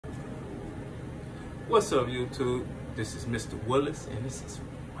What's up, YouTube? This is Mr. Willis, and this is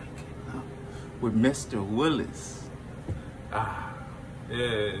Waking Up with Mr. Willis. Yeah,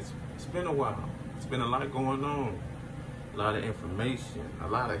 it's been a while. It's been a lot going on. A lot of information, a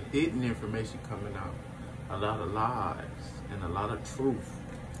lot of hidden information coming out, a lot of lies, and a lot of truth.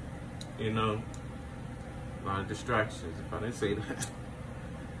 You know, a lot of distractions, if I didn't say that.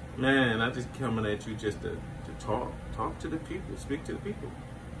 Man, I just coming at you just to talk to the people, speak to the people.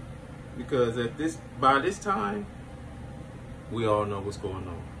 Because by this time, we all know what's going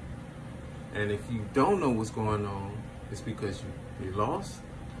on. And if you don't know what's going on, it's because you're lost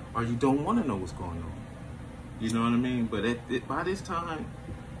or you don't want to know what's going on. You know what I mean? But by this time,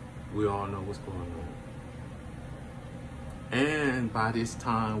 we all know what's going on. And by this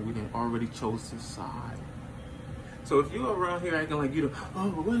time, we done already chose the side. So if you're around here acting like wait,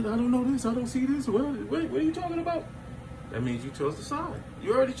 I don't know this, I don't see this, what are you talking about? That means you chose the side.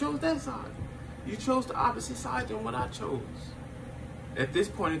 You already chose that side. You chose the opposite side than what I chose. At this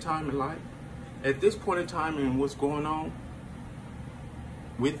point in time in life, at this point in time in what's going on,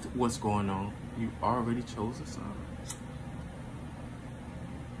 with what's going on, you already chose a side.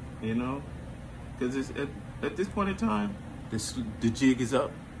 You know? Because at this point in time, the jig is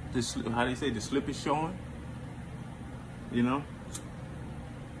up. How they say, the slip is showing. You know?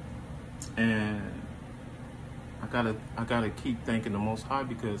 And I gotta keep thanking the Most High,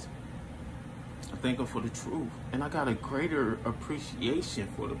 because I thank Him for the truth. And I got a greater appreciation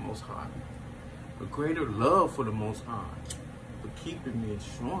for the Most High. A greater love for the Most High. For keeping me and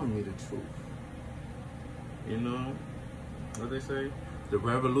showing me the truth. You know? What they say? The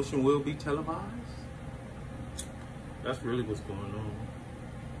revolution will be televised. That's really what's going on.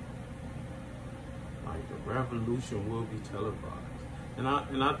 Like, the revolution will be televised. And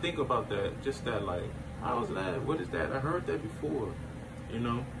I think about that, just that, like, how is that? What is that? I heard that before, you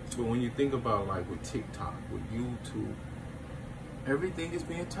know? But when you think about, like, with TikTok, with YouTube, everything is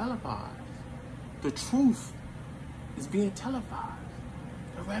being televised. The truth is being televised.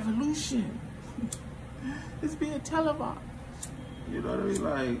 The revolution is being televised. You know what I mean?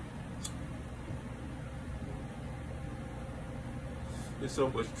 Like, there's so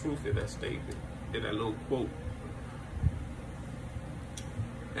much truth in that statement, in that little quote.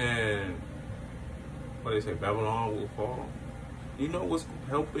 And what they say, Babylon will fall. You know what's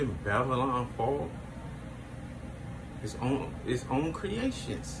helping Babylon fall? Its own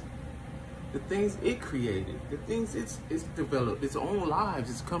creations. The things it created, the things it's developed, its own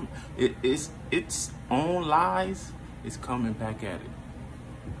lives. Its own lies is coming back at it.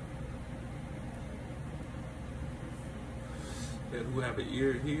 And who have an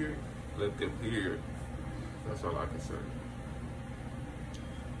ear to hear, let them hear. That's all I can say.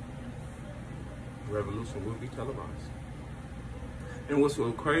 Revolution will be televised. And what's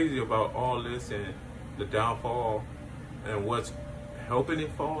so crazy about all this and the downfall and what's helping it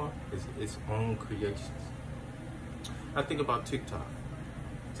fall is its own creations. I think about TikTok.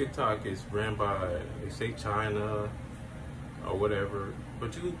 TikTok is ran by, they say, China or whatever.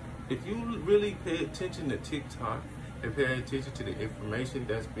 But if you really pay attention to TikTok and pay attention to the information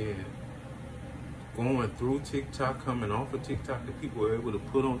that's being going through TikTok, coming off of TikTok, that people are able to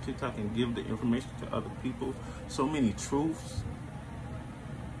put on TikTok and give the information to other people, so many truths,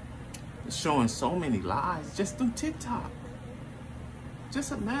 showing so many lies just through TikTok.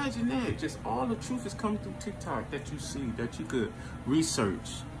 Just imagine that. Just all the truth is coming through TikTok that you see, that you could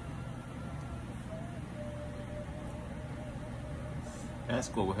research. That's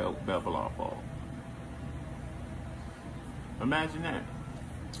going to help Babylon fall. Imagine that.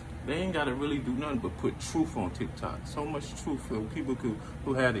 They ain't got to really do nothing but put truth on TikTok. So much truth for people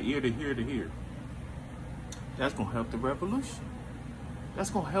who had an ear to hear. That's going to help the revolution.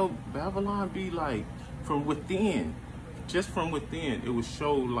 That's going to help Babylon be like from within. Just from within, it will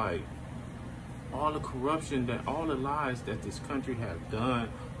show like all the corruption, that all the lies that this country has done,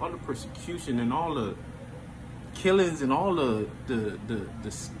 all the persecution and all the killings and all the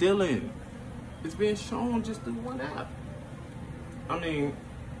stealing. It's being shown just through one app. I mean,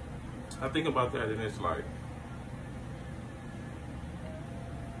 I think about that and it's like,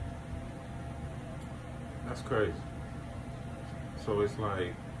 that's crazy. So it's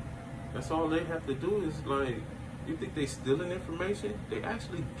like, that's all they have to do is like, you think they stealing information? They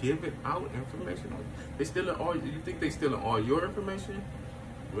actually giving out information. They stealing all. You think they stealing all your information?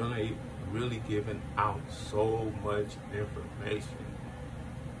 Really giving out so much information.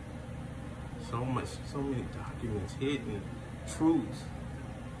 So many documents, hidden truths.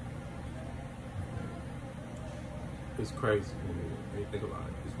 It's crazy when you think about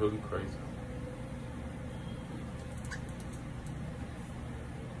it. It's really crazy.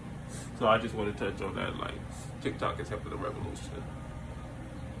 So I just want to touch on that. Like, TikTok is helping the revolution.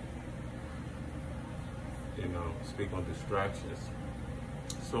 You know, speak on distractions.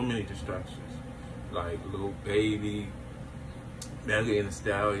 So many distractions. Like Lil Baby, Megan Thee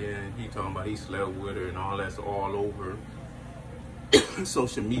Stallion, he talking about he slept with her and all that's all over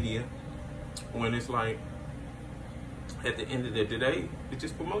social media. When it's like, at the end of the day, it's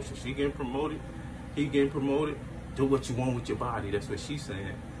just promotion. She getting promoted, he getting promoted. Do what you want with your body. That's what she's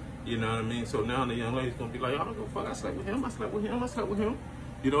saying. You know what I mean? So now the young lady's gonna be like, I don't give a fuck. I slept with him. I slept with him. I slept with him.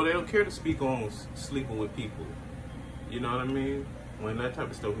 You know, they don't care to speak on sleeping with people. You know what I mean? When that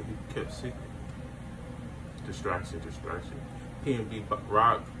type of stuff would be kept secret. Distraction. P&B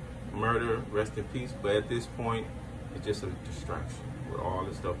Rock, murder, rest in peace. But at this point, it's just a distraction with all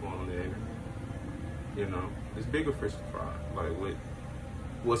this stuff on the internet. You know, it's bigger fish to fry. Like with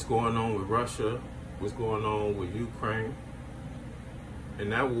what's going on with Russia, what's going on with Ukraine.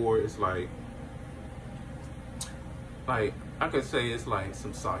 And that war is like I could say it's like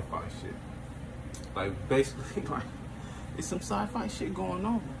some sci-fi shit. Like basically, like it's some sci-fi shit going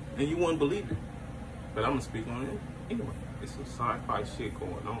on, and you wouldn't believe it. But I'm gonna speak on it anyway. It's some sci-fi shit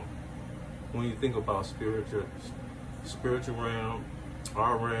going on. When you think about spiritual realm,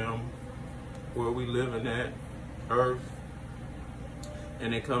 our realm, where we living at, Earth,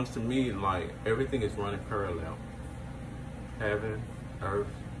 and it comes to me like everything is running parallel. Heaven, Earth,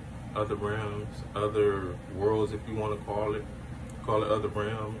 other realms, other worlds, if you want to call it other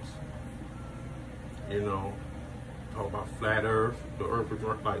realms. You know, talk about flat Earth. The Earth is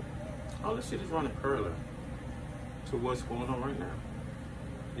like all this shit is running parallel to what's going on right now.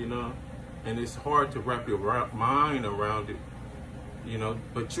 You know, and it's hard to wrap your mind around it. You know,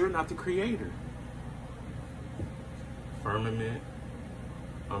 but you're not the creator. Firmament,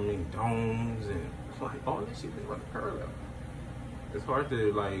 domes, and like all this shit is running parallel. It's hard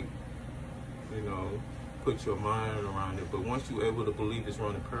to like, you know, put your mind around it. But once you're able to believe it's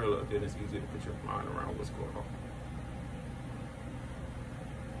running parallel, then it's easy to put your mind around what's going on.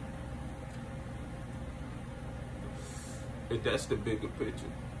 If that's the bigger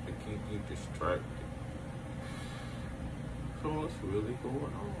picture, to keep you distracted from what's really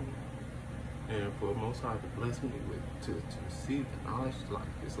going on. And for Most High to bless me with, to receive the knowledge, like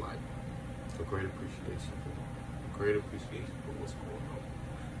it's like a great appreciation for it. A great appreciation for what's going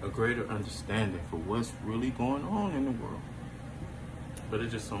on. A greater understanding for what's really going on in the world. But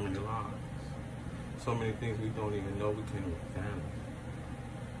it's just so many lies. So many things we don't even know we can't even fathom.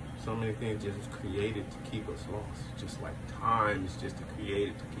 So many things just created to keep us lost. Just like time is just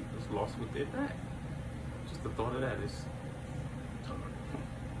created to keep us lost within that. Just the thought of that is time.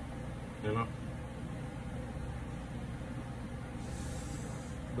 You know?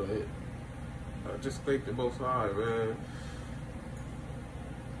 But I just thank the Most High, man,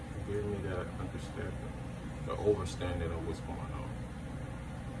 for giving me that understanding, the overstanding of what's going on.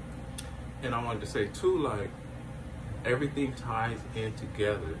 And I wanted to say too, like, everything ties in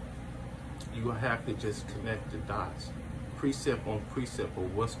together. You have to just connect the dots, precept on precept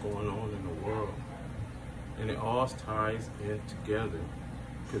of what's going on in the world. And it all ties in together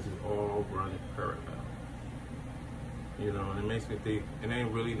because it's all running parallel. You know, and it makes me think, and there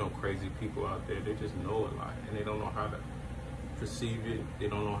ain't really no crazy people out there. They just know a lot, and they don't know how to perceive it. They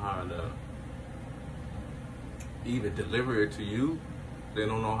don't know how to even deliver it to you. They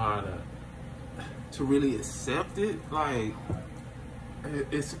don't know how to really accept it. Like,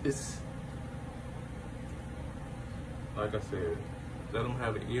 it's like I said, let them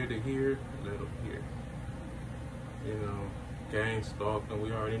have an ear to hear, let them hear. You know, gang stalking,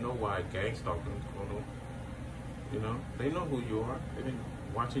 we already know why gang stalking is going on. You know, they know who you are. They've been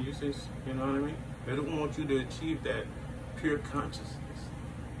watching you since, you know what I mean? They don't want you to achieve that pure consciousness.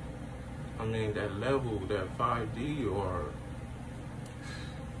 I mean, that level, that 5D, or,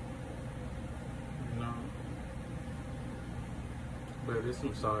 you know. But there's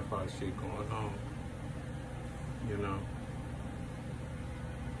some sci-fi shit going on, you know.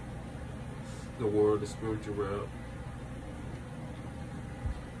 The world, the spiritual realm.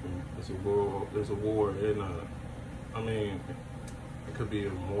 There's a war in it could be a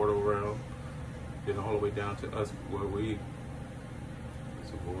mortal realm, then all the way down to us where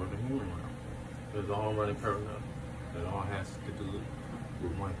it's a war in the human realm. It's all running parallel. It all has to do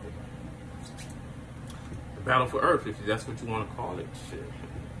with one thing. The battle for Earth, if that's what you want to call it, shit.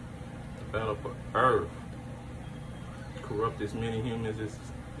 The battle for Earth. Corrupt as many humans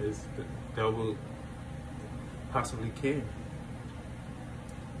as the devil possibly can.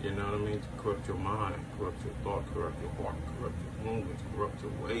 You know what I mean? To corrupt your mind, corrupt your thought, corrupt your heart, corrupt your movements, corrupt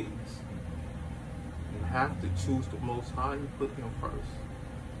your ways. You have to choose the Most High and put Him first.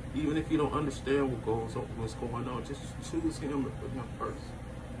 Even if you don't understand what's going on, just choose him and put him first.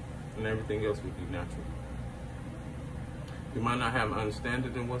 And everything else will be natural. You might not have an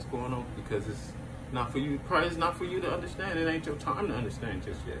understanding in what's going on because it's not for you. Probably it's not for you to understand. It ain't your time to understand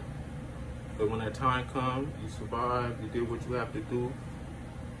just yet. But when that time comes, you survive, you did what you have to do,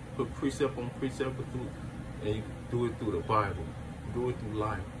 put precept on precept, and you do it through the Bible. Do it through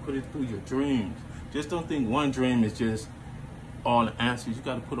life. Put it through your dreams. Just don't think one dream is just all the answers. You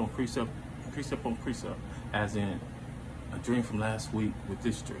got to put on precept on precept, as in a dream from last week with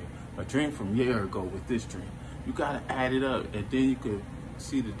this dream, a dream from a year ago with this dream. You got to add it up, and then you could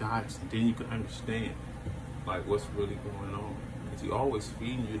see the dots, and then you could understand like what's really going on. Because he always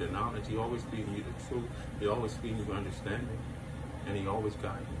feeding you the knowledge. He always feeding you the truth. He always feeding you understanding, and he always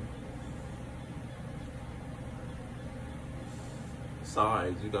guiding you.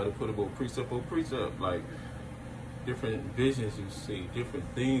 Besides, you got to put about precept on precept, like different visions you see, different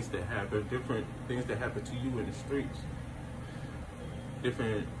things that happen to you in the streets,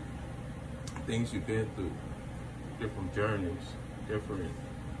 different things you've been through, different journeys, different,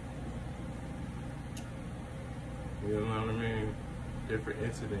 you know what I mean? Different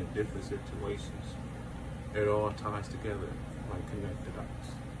incidents, different situations. It all ties together like connected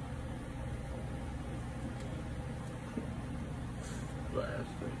dots.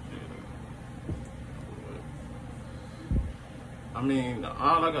 I mean,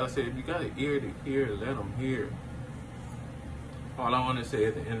 all I gotta say, if you got an ear to hear, let them hear. All I want to say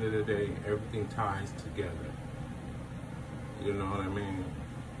at the end of the day, everything ties together. You know what I mean?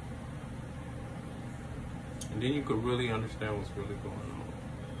 And then you could really understand what's really going on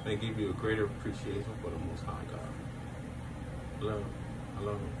and give you a greater appreciation for the Most High God. I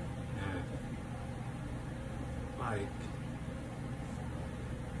love him. And like,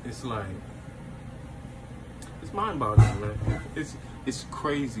 it's mind-boggling, man. It's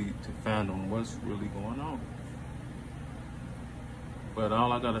crazy to fathom what's really going on. But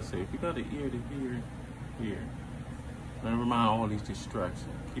all I gotta say, if you got an ear to hear. Never mind all these distractions.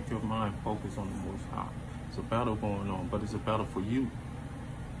 Keep your mind focused on the Most High. It's a battle going on, but it's a battle for you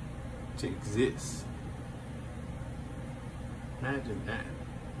to exist. Imagine that.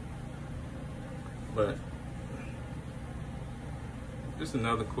 But just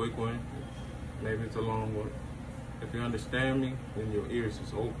another quick one. Maybe it's a long one. If you understand me, then your ears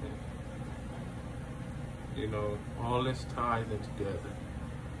is open. You know, all this ties in together.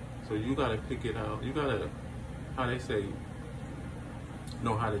 So you gotta pick it out. You gotta, how they say,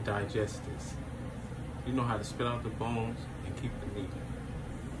 know how to digest this. You know how to spit out the bones and keep the meat.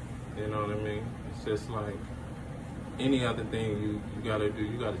 You know what I mean? It's just like any other thing you gotta do.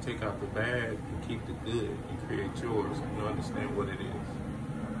 You gotta take out the bad and keep the good and create yours and you understand what it is.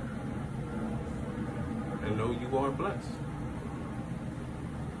 And know you are blessed.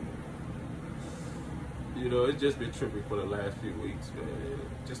 You know, it's just been trippy for the last few weeks, man.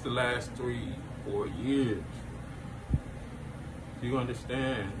 Just the last 3-4 years. You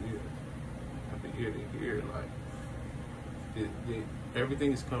understand? You have to hear to hear, like,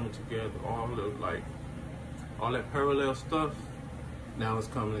 everything is coming together. All that parallel stuff now is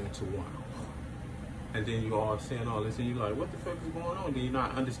coming into one. And then you all saying all this, and you're like, what the fuck is going on? Then you're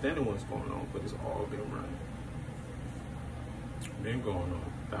not understanding what's going on, but it's all been running. Been going on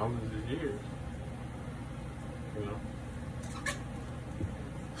thousands of years. You know?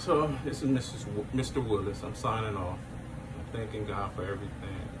 So, this is Mr. Willis. I'm signing off. I'm thanking God for everything.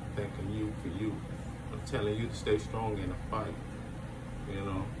 I'm thanking you for you. I'm telling you to stay strong in the fight. You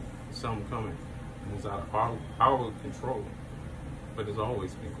know, there's something coming. And it's out of our control. But it's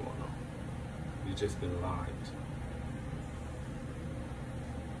always been going on. You've just been lied to.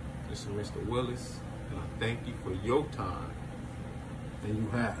 This is Mr. Willis, and I thank you for your time. And you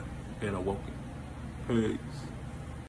have been awoken. Peace.